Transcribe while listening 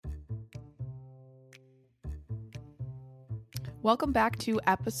Welcome back to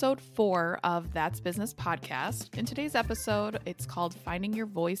episode 4 of That's Business Podcast. In today's episode, it's called Finding Your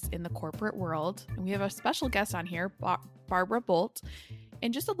Voice in the Corporate World. And we have a special guest on here, Barbara Boldt.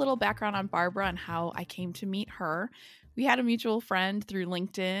 And just a little background on Barbara and how I came to meet her. We had a mutual friend through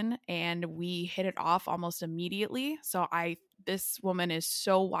LinkedIn and we hit it off almost immediately. This woman is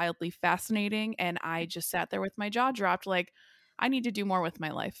so wildly fascinating. And I just sat there with my jaw dropped like, I need to do more with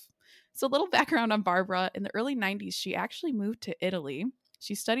my life. So a little background on Barbara. In the early 90s, she actually moved to Italy.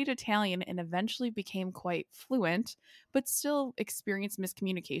 She studied Italian and eventually became quite fluent, but still experienced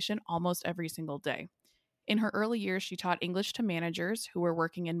miscommunication almost every single day. In her early years, she taught English to managers who were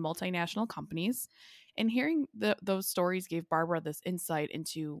working in multinational companies. And hearing those stories gave Barbara this insight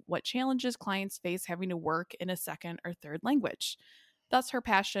into what challenges clients face having to work in a second or third language. Thus, her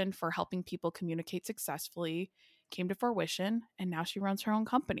passion for helping people communicate successfully came to fruition, and now she runs her own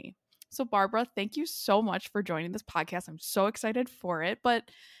company. So, Barbara, thank you so much for joining this podcast. I'm so excited for it. But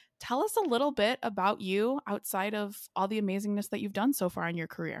tell us a little bit about you outside of all the amazingness that you've done so far in your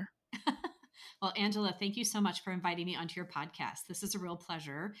career. Well, Angela, thank you so much for inviting me onto your podcast. This is a real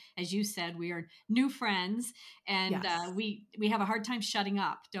pleasure. As you said, we are new friends, and Yes. we have a hard time shutting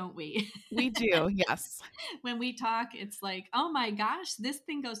up, don't we? We do, yes. When we talk, it's like, oh my gosh, this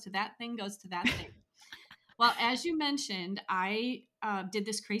thing goes to that thing, goes to that thing. Well, as you mentioned, I did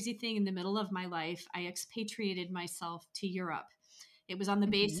this crazy thing in the middle of my life. I expatriated myself to Europe. It was on the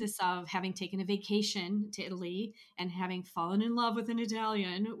basis of having taken a vacation to Italy and having fallen in love with an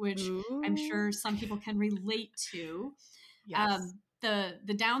Italian, which I'm sure some people can relate to. Yes.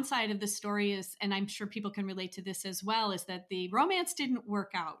 The downside of the story is, and I'm sure people can relate to this as well, is that the romance didn't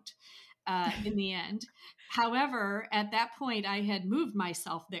work out in the end. However, at that point, I had moved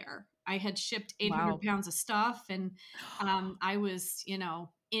myself there. I had shipped 800 pounds of stuff, and I was,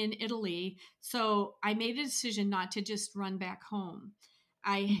 in Italy. So I made a decision not to just run back home.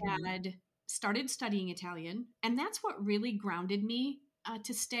 I had started studying Italian, and that's what really grounded me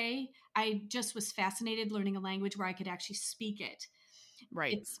to stay. I just was fascinated learning a language where I could actually speak it.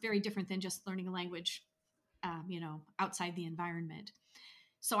 Right. It's very different than just learning a language, outside the environment.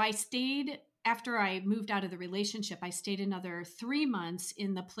 So I stayed. After I moved out of the relationship, I stayed another 3 months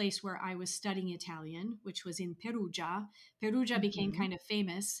in the place where I was studying Italian, which was in Perugia. Perugia became kind of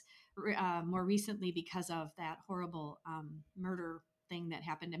famous more recently because of that horrible murder thing that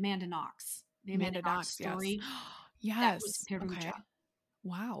happened. Amanda Knox. The Amanda Knox story. Yes. That was Perugia. Okay.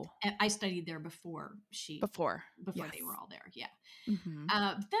 Wow. And I studied there before yes. they were all there. Yeah. Mm-hmm.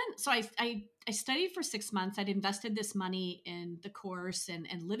 I studied for 6 months. I'd invested this money in the course and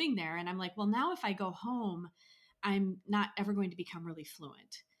living there. And I'm like, well, now if I go home, I'm not ever going to become really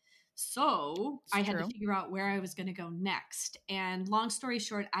fluent. So I had to figure out where I was going to go next. And long story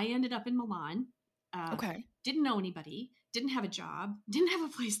short, I ended up in Milan. Didn't know anybody, didn't have a job, didn't have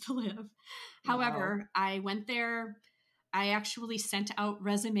a place to live. However, I went there. I actually sent out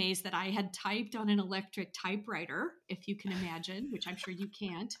resumes that I had typed on an electric typewriter, if you can imagine, which I'm sure you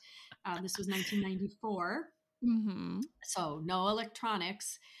can't. This was 1994. Mm-hmm. So no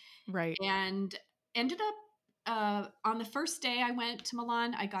electronics. Right. And ended up on the first day I went to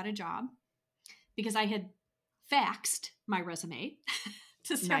Milan, I got a job because I had faxed my resume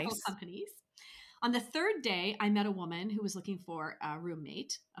to several companies. On the third day, I met a woman who was looking for a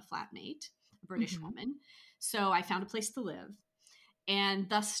roommate, a flatmate, a British woman. So I found a place to live and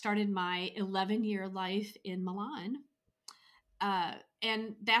thus started my 11-year life in Milan.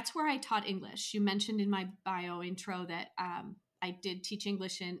 And that's where I taught English. You mentioned in my bio intro that I did teach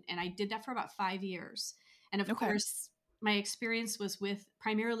English and I did that for about 5 years. And of course, my experience was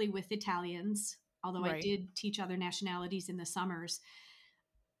primarily with Italians, although I did teach other nationalities in the summers.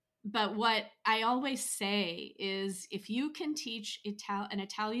 But what I always say is if you can teach an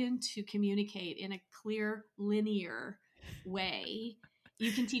Italian to communicate in a clear, linear way,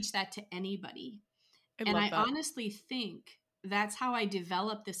 you can teach that to anybody. I honestly think that's how I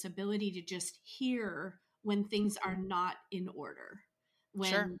developed this ability to just hear when things are not in order.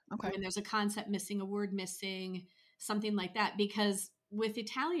 When there's a concept missing, a word missing, something like that. Because with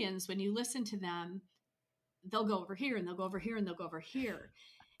Italians, when you listen to them, they'll go over here and they'll go over here and they'll go over here.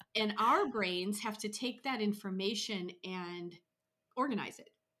 And our brains have to take that information and organize it.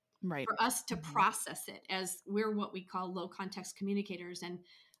 Right. For us to process it, as we're what we call low context communicators. And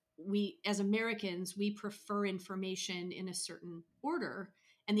we, as Americans, we prefer information in a certain order.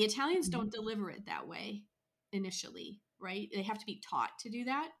 And the Italians don't deliver it that way initially, right? They have to be taught to do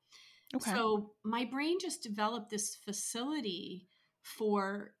that. So my brain just developed this facility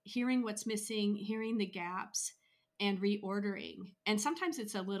for hearing what's missing, hearing the gaps, and reordering. And sometimes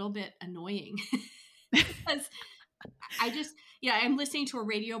it's a little bit annoying because I just, yeah, I'm listening to a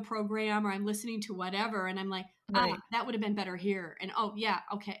radio program or I'm listening to whatever. And I'm like, Right. that would have been better here. And oh, yeah,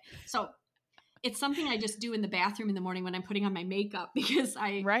 okay. So it's something I just do in the bathroom in the morning when I'm putting on my makeup because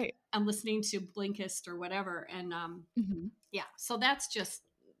Right. I'm listening to Blinkist or whatever. And Hmm. yeah, so that's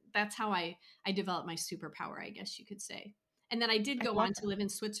how I developed my superpower, I guess you could say. And then I did I go love on to live in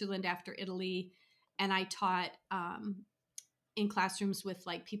Switzerland after Italy, and I taught in classrooms with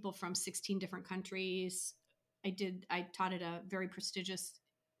like people from 16 different countries. I taught at a very prestigious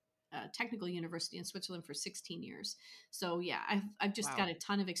technical university in Switzerland for 16 years. So yeah, I've just Wow. got a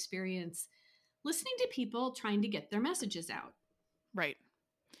ton of experience listening to people trying to get their messages out. Right.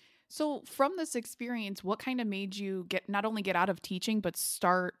 So from this experience, what kind of made you get not only get out of teaching, but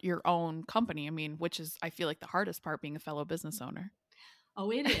start your own company? I mean, which is, I feel like, the hardest part being a fellow business owner. Oh,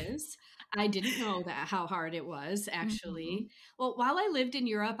 it is. I didn't know that how hard it was Hmm. actually. Well, while I lived in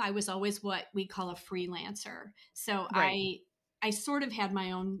Europe, I was always what we call a freelancer. So Right. I sort of had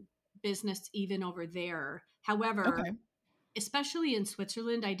my own business even over there. However, Okay. especially in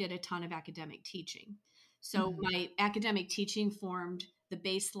Switzerland, I did a ton of academic teaching. So Hmm. my academic teaching formed the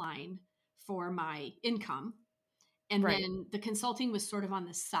baseline for my income. And Right. then the consulting was sort of on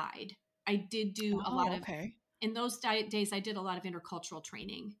the side. I did do a lot Oh, of, okay. in those days, I did a lot of intercultural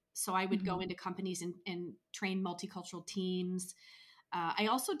training. So I would go Hmm. into companies and train multicultural teams. I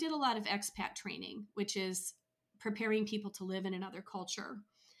also did a lot of expat training, which is preparing people to live in another culture.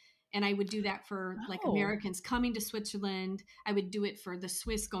 And I would do that for like Oh, Americans coming to Switzerland. I would do it for the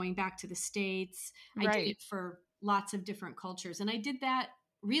Swiss going back to the States. I did right. it for lots of different cultures. And I did that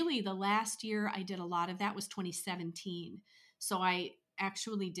really the last year I did a lot of that was 2017. So I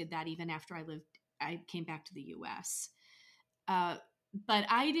actually did that even after I came back to the US. Uh, but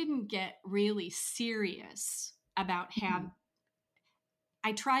I didn't get really serious about Mhm.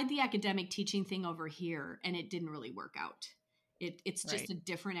 I tried the academic teaching thing over here and it didn't really work out. It's just Right. a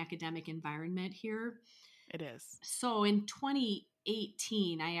different academic environment here. It is. So in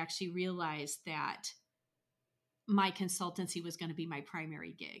 2018, I actually realized that my consultancy was going to be my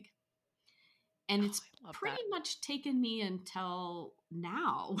primary gig. And Oh, it's I love pretty that. much taken me until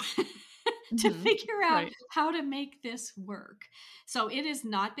now to Hmm. figure out Right. how to make this work. So it has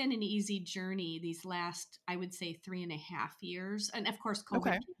not been an easy journey these last, I would say, 3.5 years. And of course, COVID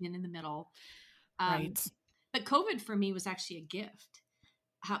Okay. came in the middle. Um, Right. but COVID for me was actually a gift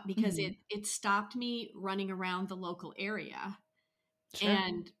because Hmm. it stopped me running around the local area Sure.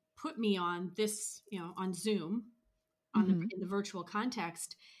 and put me on this, on Zoom, Hmm. in the virtual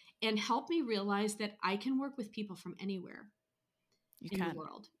context, and helped me realize that I can work with people from anywhere You in the can.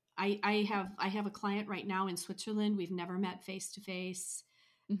 world. I have a client right now in Switzerland. We've never met face to face.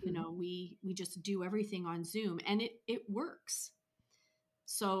 Hmm. We just do everything on Zoom, and it works.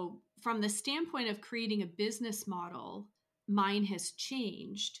 So from the standpoint of creating a business model, mine has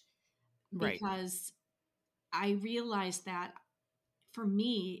changed Right. because I realized that for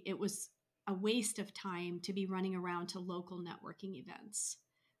me, it was a waste of time to be running around to local networking events,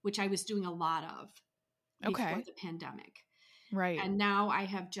 which I was doing a lot of before Okay. the pandemic. Right. And now I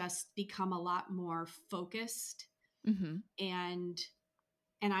have just become a lot more focused Hmm. and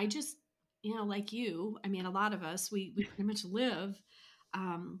I just, like you, I mean, a lot of us, we pretty much live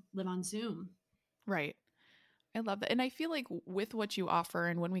on Zoom. Right. I love that. And I feel like with what you offer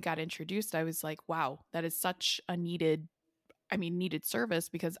and when we got introduced, I was like, wow, that is such a needed service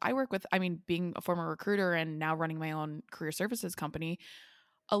because I work with, being a former recruiter and now running my own career services company,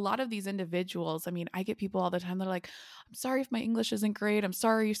 a lot of these individuals, I get people all the time that are like, I'm sorry if my English isn't great. I'm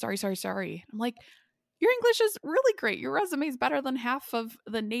sorry, sorry, sorry, sorry. I'm like, your English is really great. Your resume is better than half of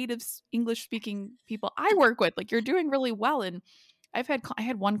the native English speaking people I work with. Like, you're doing really well. And I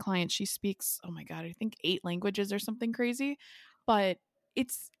had one client, she speaks, oh my God, I think 8 languages or something crazy. But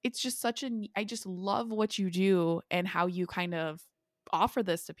it's just I just love what you do and how you kind of offer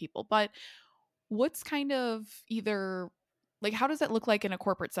this to people. But what's kind of either like how does that look like in a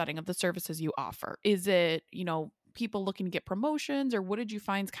corporate setting of the services you offer? Is it, people looking to get promotions, or what did you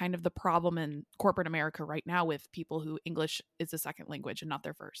find kind of the problem in corporate America right now with people who English is a second language and not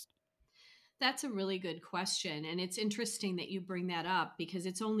their first? That's a really good question. And it's interesting that you bring that up because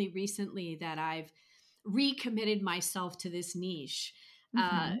it's only recently that I've recommitted myself to this niche.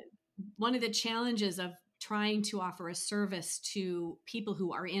 Uh, Mhm. One of the challenges of trying to offer a service to people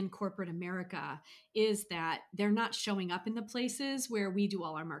who are in corporate America is that they're not showing up in the places where we do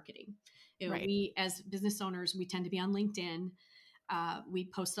all our marketing. Right. We, as business owners, we tend to be on LinkedIn. We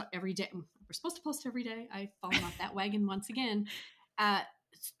post every day. We're supposed to post every day. I've fallen off that wagon once again. Uh,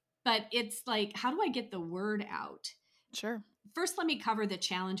 but it's like, how do I get the word out? Sure. first, let me cover the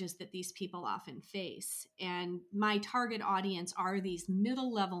challenges that these people often face. And my target audience are these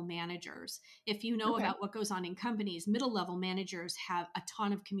middle level managers. If you know Okay. about what goes on in companies, middle level managers have a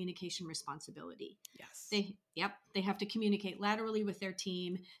ton of communication responsibility. Yes. They have to communicate laterally with their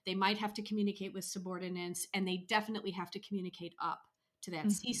team. They might have to communicate with subordinates, and they definitely have to communicate up to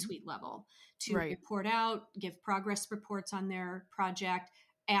that C-suite level to report out, give progress reports on their project,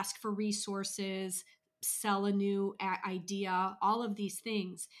 ask for resources, sell a new idea, all of these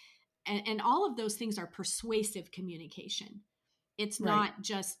things. And all of those things are persuasive communication. It's not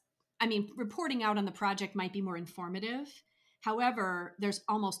just, reporting out on the project might be more informative. However, there's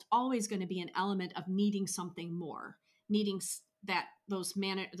almost always going to be an element of needing something more, needing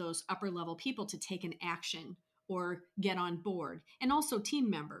those upper level people to take an action or get on board, and also team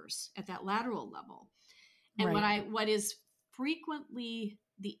members at that lateral level. And what is frequently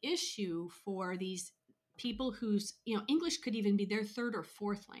the issue for these people whose, English could even be their third or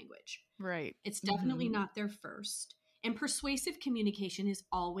fourth language. Right. It's definitely not their first. And persuasive communication is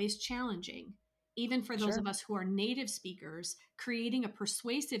always challenging. Even for those of us who are native speakers, creating a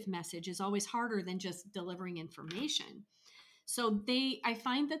persuasive message is always harder than just delivering information. So I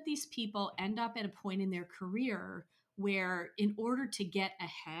find that these people end up at a point in their career where in order to get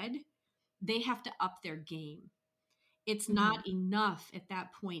ahead, they have to up their game. It's not enough at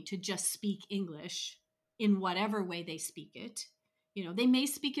that point to just speak English in whatever way they speak it. They may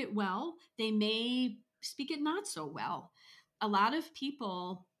speak it well, they may speak it not so well. A lot of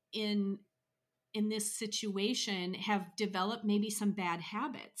people in this situation have developed maybe some bad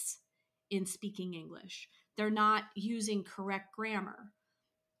habits in speaking English. They're not using correct grammar.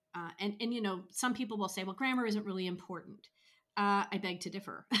 And some people will say, well, grammar isn't really important. I beg to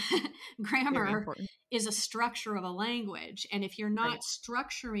differ. Grammar is a structure of a language. And if you're not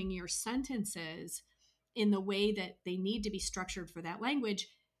structuring your sentences in the way that they need to be structured for that language,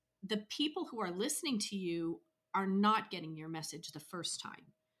 the people who are listening to you are not getting your message the first time.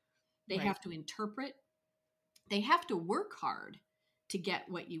 They have to interpret. They have to work hard to get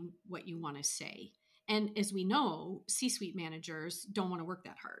what you want to say. And as we know, C-suite managers don't want to work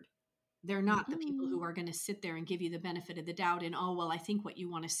that hard. They're not the people who are going to sit there and give you the benefit of the doubt and, oh, well, I think what you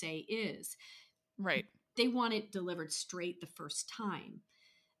want to say is. Right. They want it delivered straight the first time.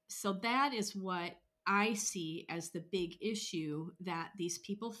 So that is what I see as the big issue that these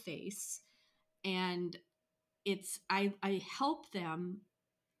people face. And I help them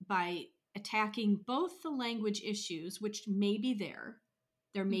by attacking both the language issues, which may be there.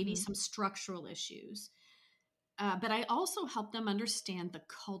 There may be some structural issues. But I also help them understand the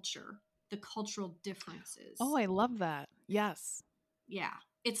culture, the cultural differences. Oh, I love that. Yes. Yeah.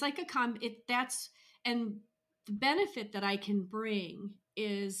 It's like and the benefit that I can bring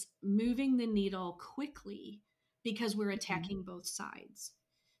is moving the needle quickly because we're attacking both sides.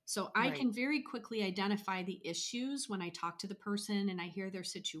 So I can very quickly identify the issues when I talk to the person and I hear their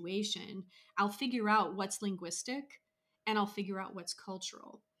situation. I'll figure out what's linguistic and I'll figure out what's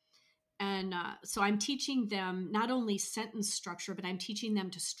cultural. And so I'm teaching them not only sentence structure, but I'm teaching them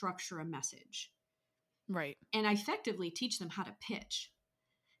to structure a message. Right. And I effectively teach them how to pitch.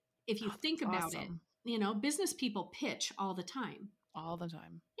 If you think about it, business people pitch all the time. All the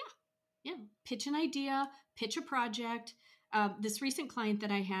time. Yeah. Pitch an idea, pitch a project. This recent client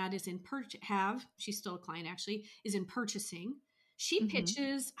that I had is she's still a client actually, is in purchasing. She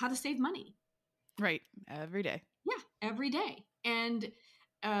pitches how to save money. Right. Every day. Yeah, every day. And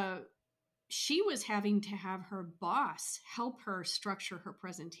she was having to have her boss help her structure her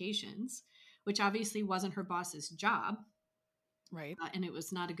presentations, which obviously wasn't her boss's job. Right. And it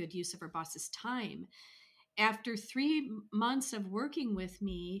was not a good use of her boss's time. After 3 months of working with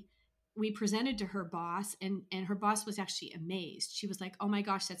me, we presented to her boss and her boss was actually amazed. She was like, oh my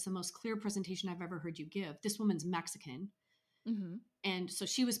gosh, that's the most clear presentation I've ever heard you give. This woman's Mexican. And so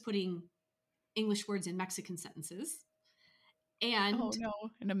she was putting English words in Mexican sentences. And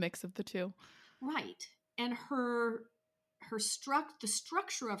in a mix of the two. Right. And the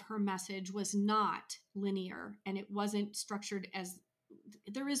structure of her message was not linear and it wasn't structured as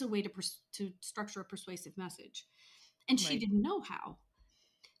there is a way to structure a persuasive message. And she didn't know how.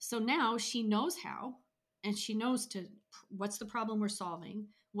 So now she knows how, and she knows what's the problem we're solving?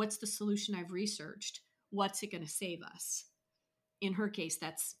 What's the solution I've researched? What's it going to save us? In her case,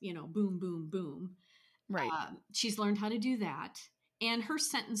 that's, boom, boom, boom. Right. She's learned how to do that. And her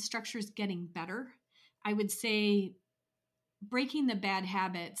sentence structure is getting better. I would say breaking the bad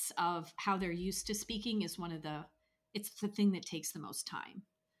habits of how they're used to speaking is it's the thing that takes the most time.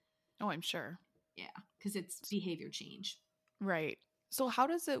 Oh, I'm sure. Yeah, because it's behavior change. Right. So how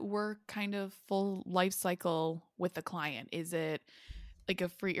does it work kind of full life cycle with the client? Is it like a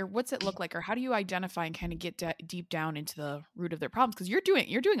free, or what's it look like, or how do you identify and kind of get deep down into the root of their problems? Because you're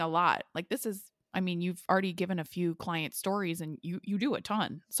doing a lot. Like this is, I mean, you've already given a few client stories and you do a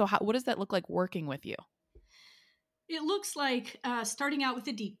ton. So what does that look like working with you? It looks like starting out with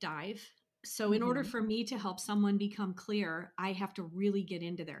a deep dive. So, in order Mm-hmm. for me to help someone become clear, I have to really get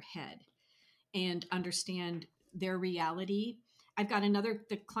into their head and understand their reality.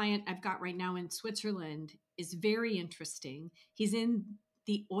 The client I've got right now in Switzerland is very interesting. He's in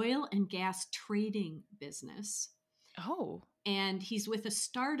the oil and gas trading business, Oh, and he's with a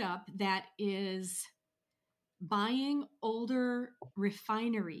startup that is buying older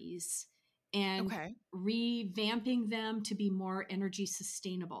refineries and okay. revamping them to be more energy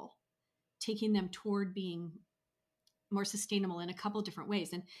sustainable, taking them toward being more sustainable in a couple different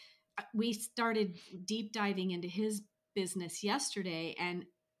ways. And we started deep diving into his business yesterday, and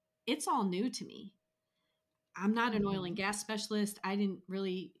it's all new to me. I'm not an oil and Mm-hmm. gas specialist. I didn't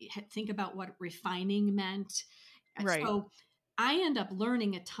really think about what refining meant. Right. So I end up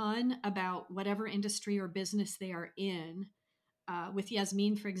learning a ton about whatever industry or business they are in. With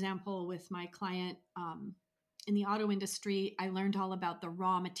Yasmin, for example, with my client in the auto industry, I learned all about the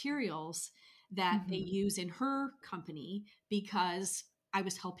raw materials that they Mm-hmm. use in her company because I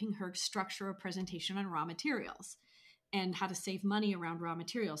was helping her structure a presentation on raw materials and how to save money around raw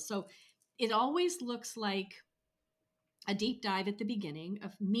materials. So it always looks like a deep dive at the beginning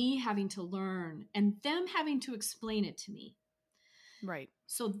of me having to learn and them having to explain it to me. Right.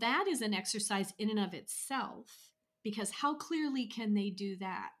 So that is an exercise in and of itself, because how clearly can they do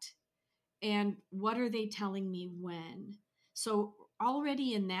that? And what are they telling me when? So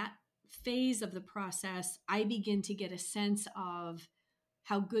already in that phase of the process, I begin to get a sense of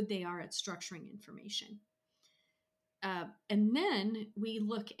how good they are at structuring information. And then we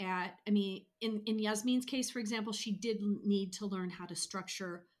look at, I mean, in Yasmin's case, for example, she did need to learn how to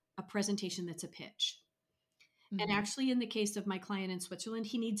structure a presentation that's a pitch. And Mm-hmm. actually, in the case of my client in Switzerland,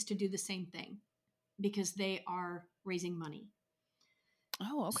 he needs to do the same thing because they are raising money.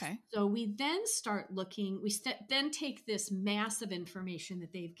 Oh, okay. So we then start looking, then take this mass of information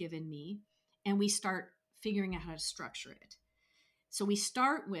that they've given me and we start figuring out how to structure it. So we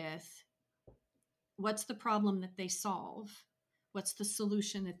start with what's the problem that they solve, what's the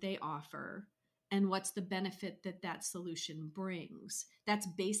solution that they offer, and what's the benefit that that solution brings. That's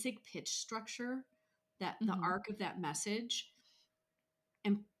basic pitch structure, that the Mm-hmm. arc of that message.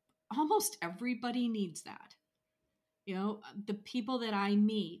 And almost everybody needs that. You know, the people that I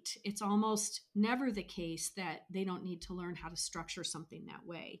meet, it's almost never the case that they don't need to learn how to structure something that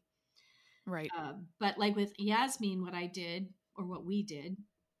way. Right. But like with Yasmin, what I did, or what we did,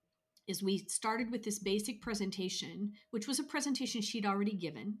 is we started with this basic presentation, which was a presentation she'd already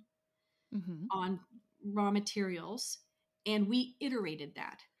given Mm-hmm. on raw materials, and we iterated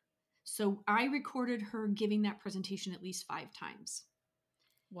that. So I recorded her giving that presentation at least 5 times.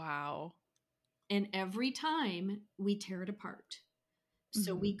 Wow. And every time we tear it apart.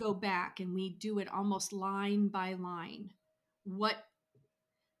 So Mm-hmm. we go back and we do it almost line by line. What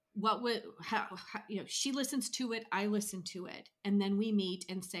would how, you know, she listens to it, I listen to it, and then we meet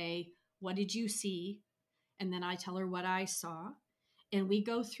and say, what did you see? And then I tell her what I saw, and we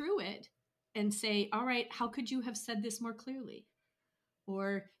go through it and say, all right, how could you have said this more clearly?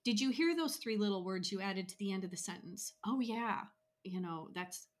 Or did you hear those 3 little words you added to the end of the sentence? Oh yeah,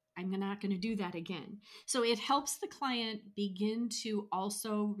 that's, I'm not going to do that again. So it helps the client begin to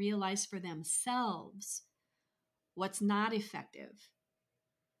also realize for themselves what's not effective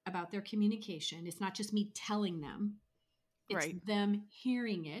about their communication. It's not just me telling them, it's Right. them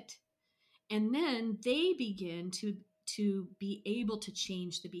hearing it. And then they begin to be able to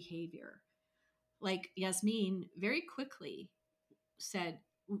change the behavior. Like Yasmin very quickly said,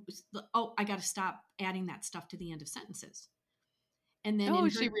 oh, I got to stop adding that stuff to the end of sentences. And then Oh,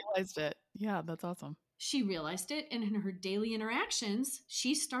 she realized it. Yeah, that's awesome. she realized it. And in her daily interactions,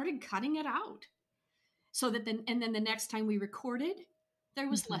 she started cutting it out. So that then the next time we recorded, there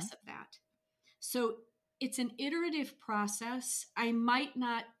was Mm-hmm. less of that. So it's an iterative process. I might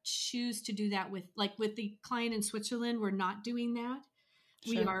not choose to do that with the client in Switzerland. We're not doing that.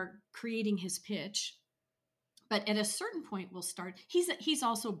 We Sure. are creating his pitch. But at a certain point, we'll start. He's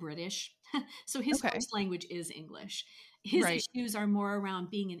also British, so his Okay. first language is English. His Right. issues are more around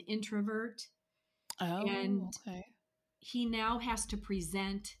being an introvert, Oh, and okay. he now has to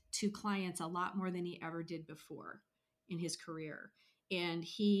present to clients a lot more than he ever did before in his career. And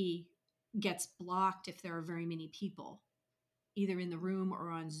he gets blocked if there are very many people, either in the room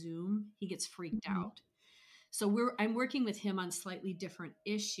or on Zoom. He gets freaked Mhm. out. So I'm working with him on slightly different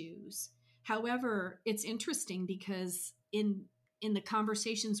issues. However, it's interesting because in the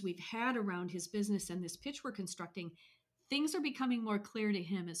conversations we've had around his business and this pitch we're constructing, things are becoming more clear to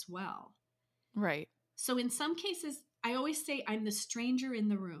him as well. Right. So in some cases, I always say I'm the stranger in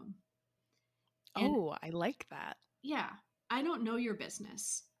the room. And Oh, I like that. yeah, I don't know your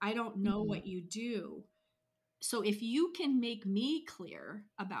business. I don't know Mhm. what you do. So if you can make me clear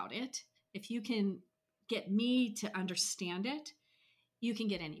about it, if you can get me to understand it, you can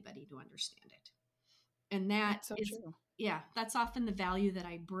get anybody to understand it. And that That's so is, true. yeah, that's often the value that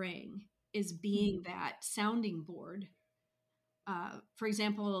I bring, is being Mhm. that sounding board. For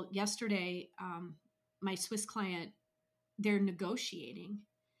example, yesterday, my Swiss client, they're negotiating.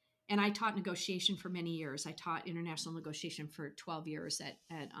 And I taught negotiation for many years. I taught international negotiation for 12 years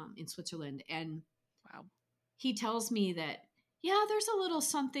in Switzerland. And Wow. he tells me that, yeah, there's a little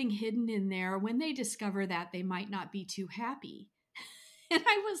something hidden in there. When they discover that, they might not be too happy. And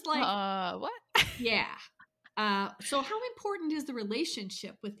I was like, What? yeah. So how important is the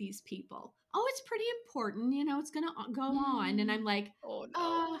relationship with these people? Oh, it's pretty important. It's going to go on. And I'm like, Oh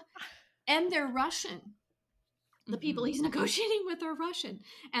no. uh, and they're Russian. The people Mhm. he's negotiating with are Russian.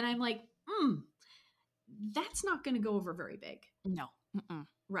 And I'm like, that's not going to go over very big. No. Mm-mm.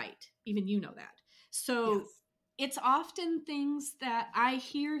 Right. Even you know that. So Yes. it's often things that I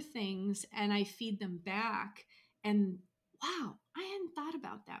hear things and I feed them back. And wow, I hadn't thought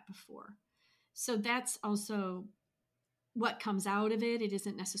about that before. So that's also what comes out of it. It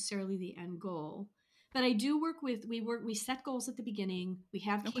isn't necessarily the end goal. But I do we set goals at the beginning. We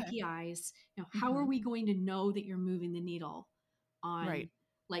have Okay. KPIs. How are Mhm. we going to know that you're moving the needle on Right.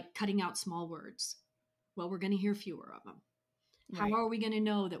 like cutting out small words? Well, we're going to hear fewer of them. How Right. are we going to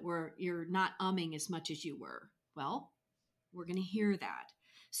know that you're not umming as much as you were? Well, we're going to hear that.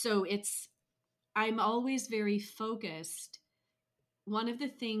 So I'm always very focused. One of the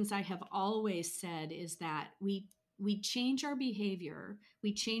things I have always said is that we change our behavior,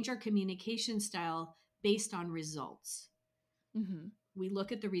 we change our communication style based on results. Mhm. We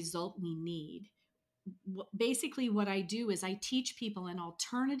look at the result we need. Basically, what I do is I teach people an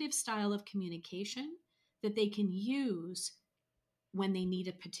alternative style of communication that they can use when they need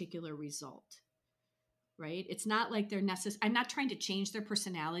a particular result. Right? It's not like they're necessary. I'm not trying to change their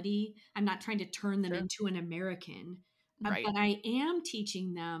personality. I'm not trying to turn them Sure. into an American. Right. But I am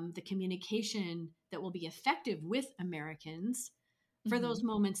teaching them the communication that will be effective with Americans for those Mhm.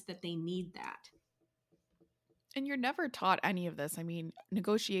 moments that they need that. And you're never taught any of this. I mean,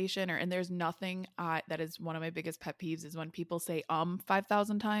 negotiation and there's nothing that is one of my biggest pet peeves is when people say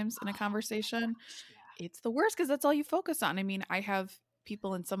 5,000 times in a Oh, conversation. gosh, yeah. It's the worst because that's all you focus on. I mean, I have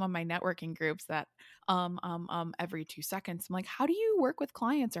people in some of my networking groups that every 2 seconds. I'm like, how do you work with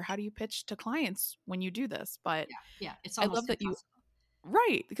clients or how do you pitch to clients when you do this? But Yeah. Yeah. It's I almost love that you impossible.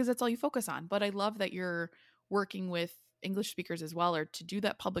 right, because that's all you focus on. But I love that you're working with English speakers as well, or to do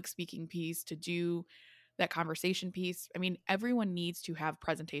that public speaking piece, to do that conversation piece. I mean, everyone needs to have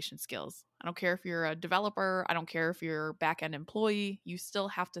presentation skills. I don't care if you're a developer, I don't care if you're a back end employee, you still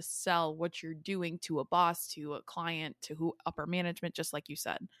have to sell what you're doing to a boss, to a client, to who upper management, just like you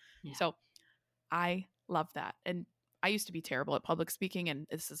said. Yeah. So I love that. And I used to be terrible at public speaking, and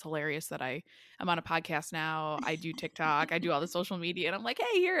this is hilarious that I'm on a podcast now. I do TikTok, I do all the social media, and I'm like,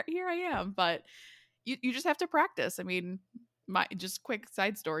 hey, here I am. But you just have to practice. I mean, my just quick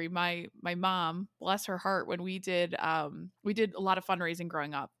side story. My mom, bless her heart, when we did a lot of fundraising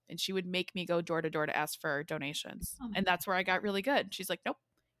growing up, and she would make me go door to door to ask for donations, Oh my and that's where I got really good. She's like, nope,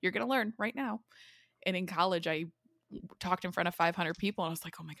 you're gonna learn right now. And in college, I talked in front of 500 people, and I was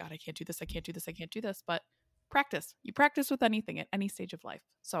like, oh my god, I can't do this, I can't do this, I can't do this. But practice. You practice with anything at any stage of life.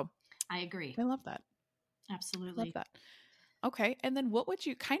 So I agree. I love that. I love Absolutely. that. Okay, and then what would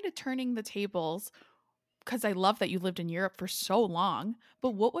you kind of turning the tables? Because I love that you lived in Europe for so long,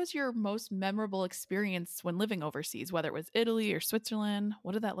 but what was your most memorable experience when living overseas, whether it was Italy or Switzerland?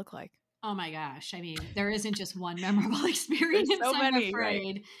 What did that look like? Oh my gosh. I mean, there isn't just one memorable There's experience, so I'm many, right?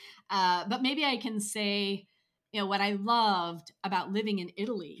 afraid. But maybe I can say, what I loved about living in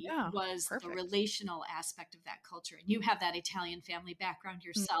Italy Yeah, was the perfect. relational aspect of that culture. And you have that Italian family background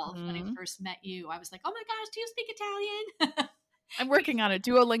yourself. When I Mhm. first met you, I was like, oh my gosh, do you speak Italian? I'm working on it.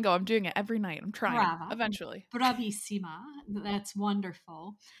 Duolingo. I'm doing it every night. I'm trying Brava. eventually. Bravissima. That's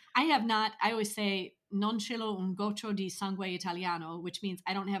wonderful. I have not, I always say, non ce l'ho un goccio di sangue italiano, which means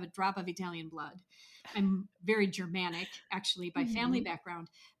I don't have a drop of Italian blood. I'm very Germanic, actually, by family Mhm. background.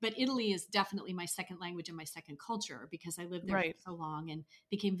 But Italy is definitely my second language and my second culture because I lived there for Right. so long and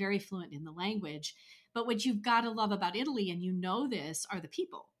became very fluent in the language. But what you've got to love about Italy, and you know this, are the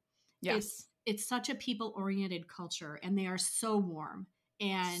people. It's Yes. it's such a people-oriented culture, and they are so warm.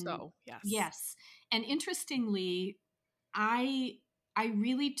 And So, yes. yes. And interestingly, I I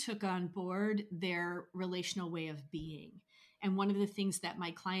really took on board their relational way of being. And one of the things that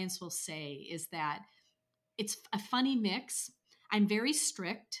my clients will say is that it's a funny mix. I'm very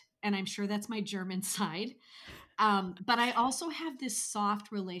strict, and I'm sure that's my German side. But I also have this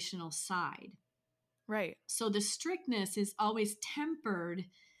soft relational side. Right. So the strictness is always tempered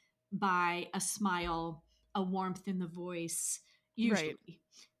by a smile, a warmth in the voice, Right. usually.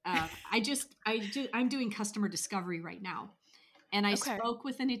 I'm doing customer discovery right now. And I Okay. spoke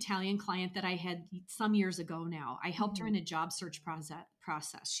with an Italian client that I had some years ago now. I helped her Mhm. in a job search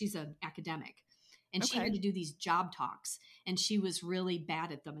process. She's an academic, and she had Okay. to do these job talks, and she was really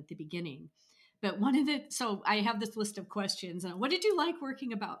bad at them at the beginning. But so I have this list of questions. What did you like working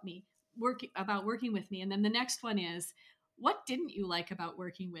with me? And then the next one is, what didn't you like about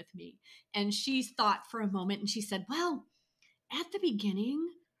working with me? And she thought for a moment and she said, well, at the beginning,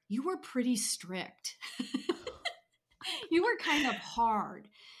 you were pretty strict. You were kind of hard.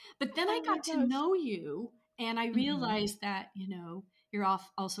 But then I Oh my got to gosh. know you and I Mhm. realized that, you're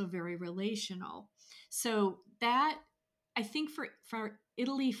also very relational. So that I think for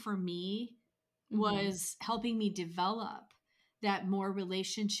Italy for me Mhm. was helping me develop that more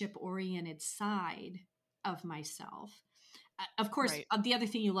relationship oriented side of myself. Of course, Right. the other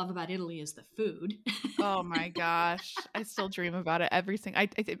thing you love about Italy is the food. Oh my gosh. I still dream about it every single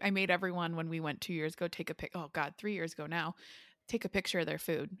I made everyone when we went 2 years ago take a pic. Oh God, 3 years ago now. Take a picture of their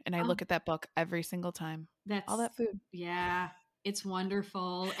food, and I Oh, look at that book every single time. All that's that food. yeah, it's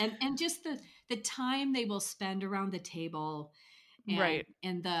wonderful. And just the time they will spend around the table and Right.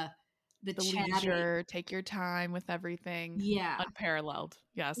 the The chatting. leisure, take your time with everything. Yeah, Unparalleled.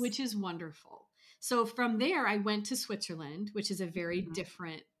 Yes. which is wonderful. So from there I went to Switzerland, which is a very Mhm.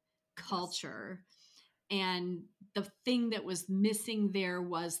 different Yes. culture. And the thing that was missing there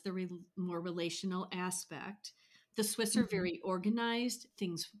was the more relational aspect. The Swiss are Mhm. very organized,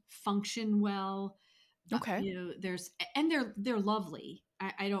 things function well. Okay. They're lovely.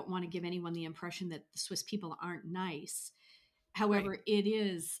 I don't want to give anyone the impression that the Swiss people aren't nice. Right. However, it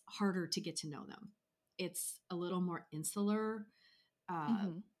is harder to get to know them. It's a little more insular. Uh,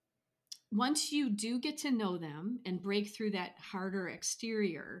 Mhm. Once you do get to know them and break through that harder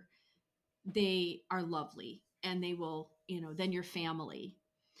exterior, they are lovely and they will, then your family.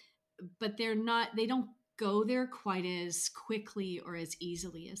 But they don't go there quite as quickly or as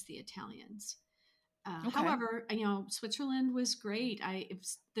easily as the Italians. Okay. However, Switzerland was great.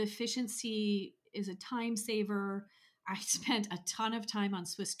 The efficiency is a time saver. I spent a ton of time on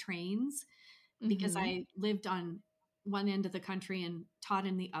Swiss trains because Mhm. I lived on one end of the country and taught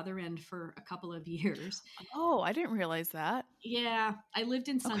in the other end for a couple of years. Oh, I didn't realize that. Yeah, I lived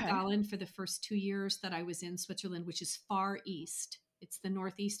in St. Okay. Gallen for the first 2 years that I was in Switzerland, which is far east. It's the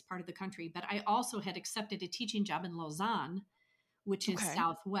northeast part of the country. But I also had accepted a teaching job in Lausanne, which is Okay.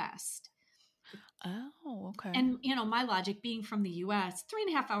 southwest. Oh, okay. And my logic, being from the U.S.,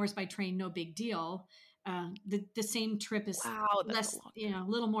 3.5 hours by train, no big deal. The same trip is Wow, that's a less, long a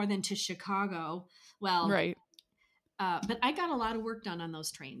little more than to Chicago. Well, Right. but I got a lot of work done on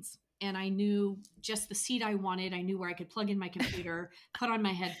those trains. And I knew just the seat I wanted. I knew where I could plug in my computer, put on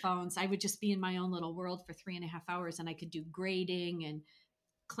my headphones. I would just be in my own little world for 3.5 hours, and I could do grading and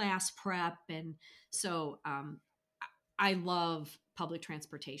class prep. And so I love public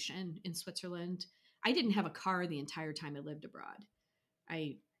transportation in Switzerland. I didn't have a car the entire time I lived abroad.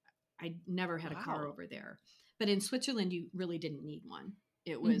 I I never had a car Wow. over there. But in Switzerland, you really didn't need one.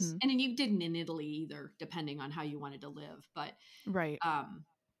 It was, Mhm. and then you didn't in Italy either, depending on how you wanted to live. But Right. um,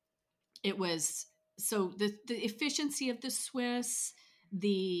 it was so the efficiency of the Swiss,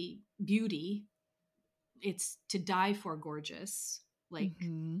 the beauty, it's to die for gorgeous. Like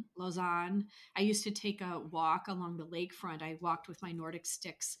Mhm. Lausanne, I used to take a walk along the lakefront. I walked with my Nordic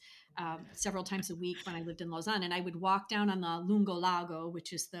sticks several times a week when I lived in Lausanne, and I would walk down on the Lungo Lago,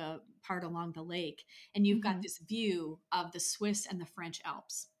 which is the part along the lake, and you've got Mhm. this view of the Swiss and the French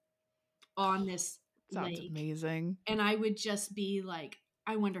Alps on this Sounds lake. amazing. And I would just be like,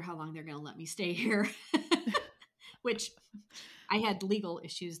 I wonder how long they're going to let me stay here. Which I had legal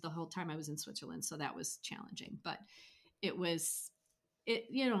issues the whole time I was in Switzerland, so that was challenging. But it was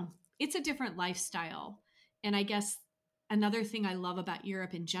it's a different lifestyle. And I guess another thing I love about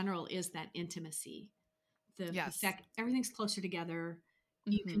Europe in general is that intimacy. The Yes. fact everything's closer together.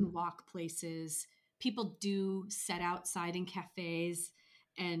 You Mhm. can walk places. People do sit outside in cafes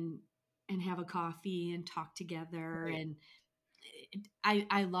and have a coffee and talk together. Right. And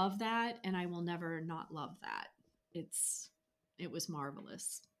I love that, and I will never not love that. It was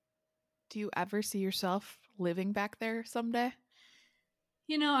marvelous. Do you ever see yourself living back there someday?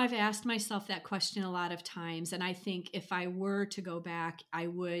 I've asked myself that question a lot of times, and I think if I were to go back,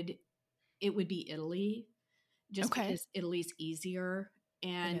 it would be Italy, just Okay. because Italy's easier. It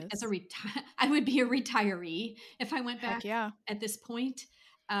And as is. I would be a retiree if I went Heck back yeah. at this point.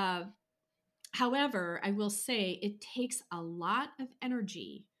 Uh, However, I will say it takes a lot of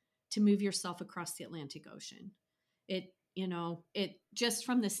energy to move yourself across the Atlantic Ocean. It just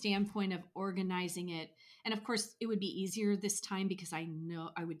from the standpoint of organizing it. And of course, it would be easier this time because I know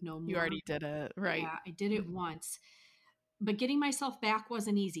I would know You more. already did it. Right. Yeah, I did it once, but getting myself back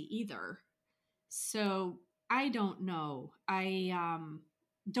wasn't easy either. So I don't know. I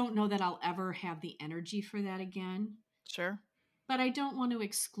don't know that I'll ever have the energy for that again, Sure. but I don't want to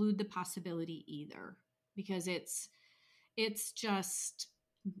exclude the possibility either because it's just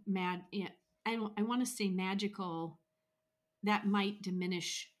mad. Yeah, I want to say magical. That might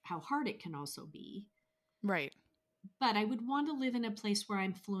diminish how hard it can also be. Right. But I would want to live in a place where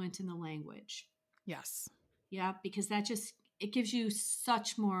I'm fluent in the language. Yes. Yeah, because that just it gives you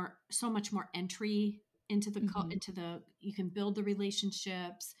so much more entry into Hmm. into the you can build the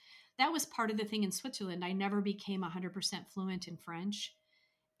relationships. That was part of the thing in Switzerland. I never became 100% fluent in French,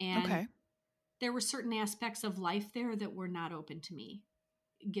 and Okay. there were certain aspects of life there that were not open to me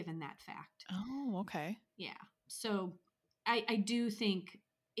given that fact. Oh, okay. Yeah. So I do think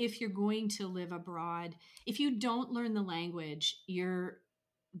if you're going to live abroad, if you don't learn the language, you're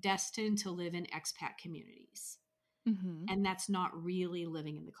destined to live in expat communities. Hmm. And that's not really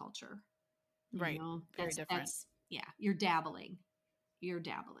living in the culture. Right. Very different. Yeah, you're dabbling. You're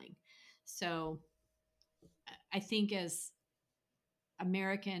dabbling. So I think as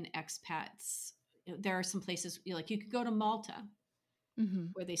American expats, there are some places like you could go to Malta Hmm.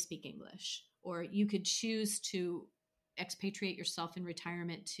 where they speak English, or you could choose to expatriate yourself in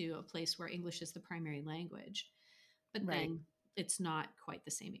retirement to a place where English is the primary language. But Right. then it's not quite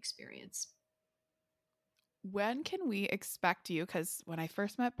the same experience. When can we expect you? Because when I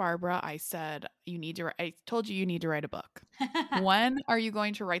first met Barbara, I said, I told you need to write a book. When are you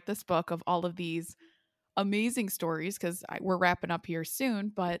going to write this book of all of these amazing stories? Because we're wrapping up here soon,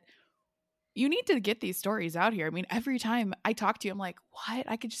 but you need to get these stories out here. I mean, every time I talk to you, I'm like, what?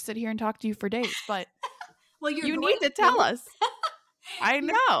 I could just sit here and talk to you for days, but Well, you're you need going to tell to. us. I You're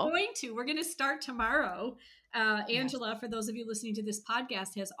know. going to. We're going to start tomorrow. Yes. Angela, for those of you listening to this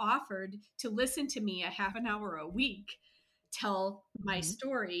podcast, has offered to listen to me a half an hour a week tell my Mhm.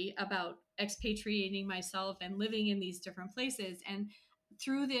 story about expatriating myself and living in these different places. And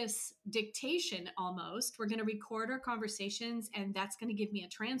through this dictation, almost, we're going to record our conversations, and that's going to give me a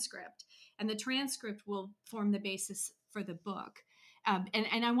transcript. And the transcript will form the basis for the book. And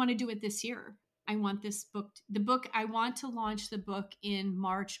I want to do it this year. I want this book, I want to launch the book in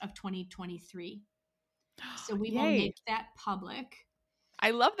March of 2023. So we will Yay. make that public.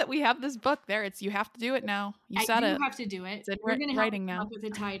 I love that we have this book there. It's you have to do it now. You I said do it. have to do it. It's in You're going to help me writing come up now. with a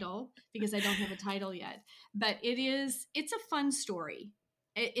title because I don't have a title yet. But it's a fun story.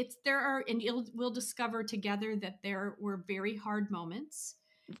 And we'll discover together that there were very hard moments.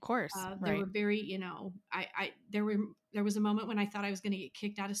 Of course. There Right. were very, there was a moment when I thought I was going to get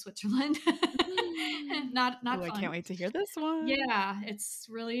kicked out of Switzerland. Not Oh, I fun. can't wait to hear this one. Yeah, it's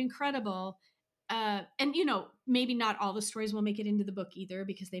really incredible. And maybe not all the stories will make it into the book either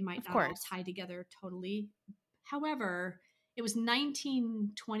because they might Of not all course. tie together totally. However, it was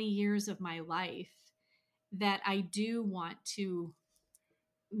 19, 20 years of my life that I do want to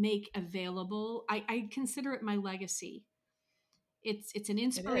make available. I consider it my legacy. It's an It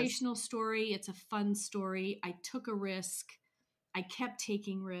is. inspirational story. It's a fun story. I took a risk. I kept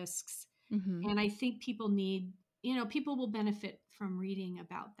taking risks. Hmm. And I think people will benefit from reading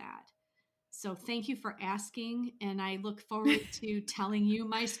about that. So thank you for asking. And I look forward to telling you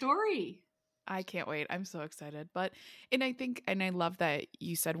my story. I can't wait. I'm so excited. And I love that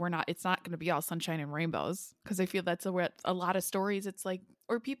you said it's not going to be all sunshine and rainbows because I feel that's a lot of stories. It's like,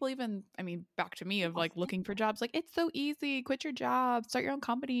 or people even, I mean, back to me of People like think looking for that. jobs, like it's so easy, quit your job, start your own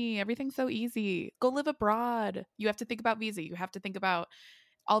company. Everything's so easy. Go live abroad. You have to think about visa. You have to think about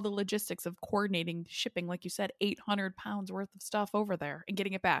all the logistics of coordinating shipping, like you said, 800 pounds worth of stuff over there and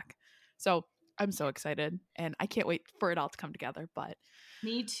getting it back. So I'm so excited and I can't wait for it all to come together, but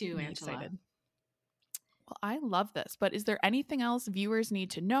Me too, really Angela. excited. Well, I love this, but is there anything else viewers need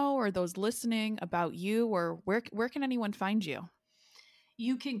to know or those listening about you or where can anyone find you?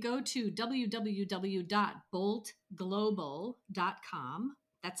 You can go to www.boltglobal.com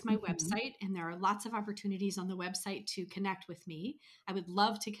That's my website, and there are lots of opportunities on the website to connect with me. I would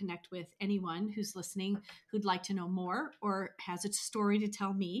love to connect with anyone who's listening who'd like to know more or has a story to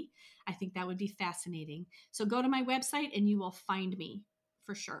tell me. I think that would be fascinating. So go to my website and you will find me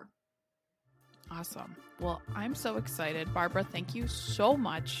for sure. Awesome. Well, I'm so excited. Barbara, thank you so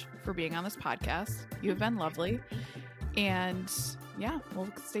much for being on this podcast. You have been lovely. And yeah, we'll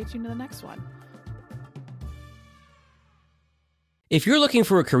stay tuned to the next one. If you're looking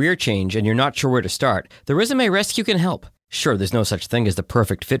for a career change and you're not sure where to start, the Resume Rescue can help. Sure, there's no such thing as the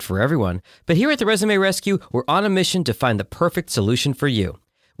perfect fit for everyone, but here at the Resume Rescue, we're on a mission to find the perfect solution for you.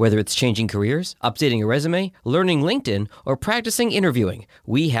 Whether it's changing careers, updating a resume, learning LinkedIn, or practicing interviewing,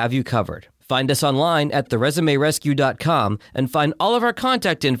 we have you covered. Find us online at theresumerescue.com and find all of our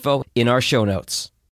contact info in our show notes.